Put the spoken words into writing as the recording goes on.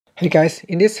Hey guys,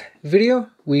 in this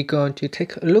video, we're going to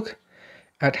take a look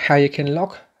at how you can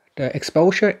lock the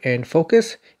exposure and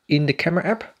focus in the camera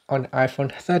app on the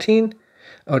iPhone 13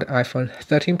 or the iPhone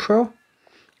 13 Pro.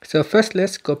 So first,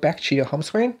 let's go back to your home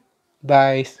screen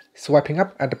by swiping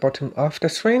up at the bottom of the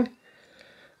screen.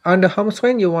 On the home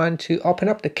screen, you want to open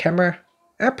up the camera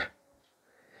app.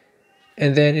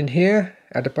 And then in here,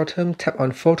 at the bottom, tap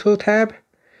on Photo tab.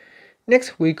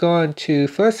 Next, we're going to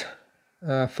first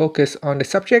focus on the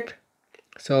subject.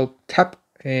 So tap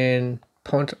and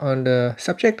point on the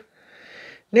subject.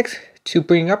 Next, to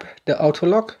bring up the auto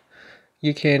lock,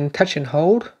 you can touch and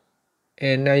hold,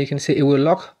 and now you can see it will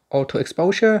lock auto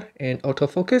exposure and auto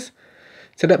focus.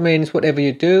 So that means whatever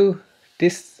you do,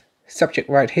 this subject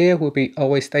right here will be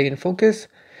always stay in focus,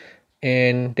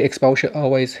 and the exposure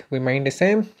always remain the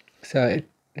same. So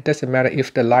it doesn't matter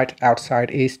if the light outside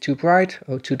is too bright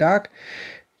or too dark.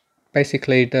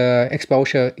 Basically, the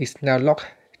exposure is now locked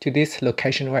to this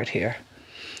location right here.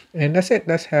 And that's it.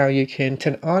 That's how you can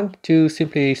turn it on. To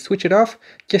simply switch it off,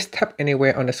 just tap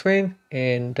anywhere on the screen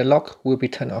and the lock will be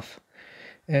turned off.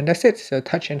 And that's it. So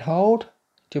touch and hold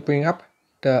to bring up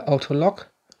the auto lock.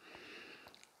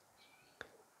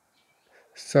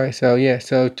 So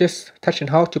just touch and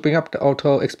hold to bring up the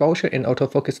auto exposure and auto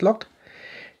focus locked,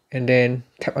 and then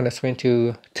tap on the screen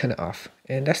to turn it off.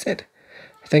 And that's it.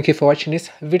 Thank you for watching this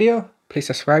video. Please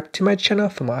subscribe to my channel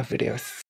for more videos.